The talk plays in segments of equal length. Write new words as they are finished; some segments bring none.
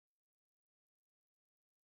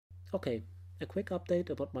Okay, a quick update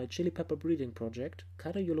about my chili pepper breeding project,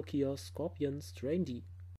 Cariolokia Scorpion Strain D.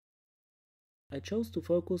 I chose to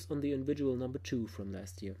focus on the individual number 2 from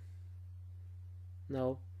last year.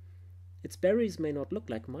 Now, its berries may not look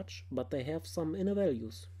like much, but they have some inner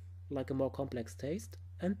values, like a more complex taste,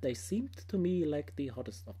 and they seemed to me like the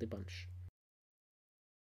hottest of the bunch.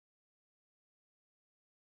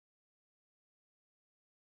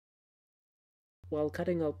 While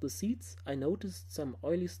cutting out the seeds, I noticed some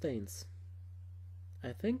oily stains.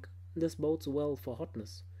 I think this bodes well for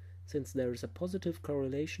hotness, since there is a positive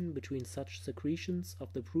correlation between such secretions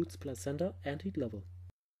of the fruit's placenta and heat level.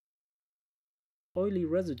 Oily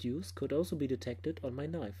residues could also be detected on my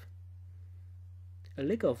knife. A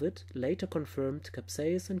lick of it later confirmed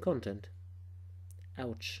capsaicin content.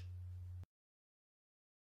 Ouch.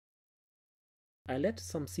 I let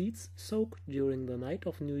some seeds soak during the night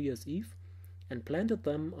of New Year's Eve and planted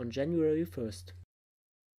them on January 1st.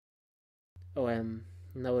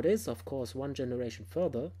 Now it is of course one generation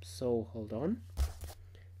further, so hold on.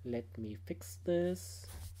 Let me fix this.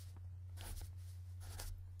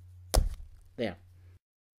 There.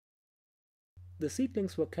 The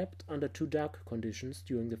seedlings were kept under too dark conditions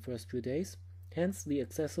during the first few days, hence the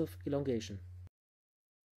excessive elongation.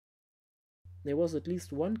 There was at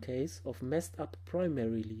least one case of messed up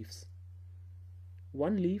primary leaves.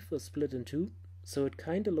 One leaf was split in two, so it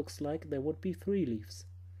kinda looks like there would be 3 leaves.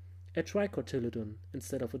 A tricotyledon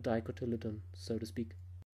instead of a dicotyledon, so to speak.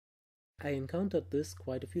 I encountered this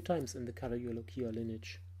quite a few times in the Cariolokia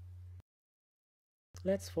lineage.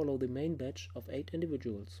 Let's follow the main batch of 8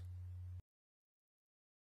 individuals.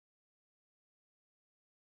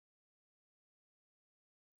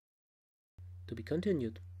 To be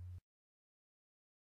continued.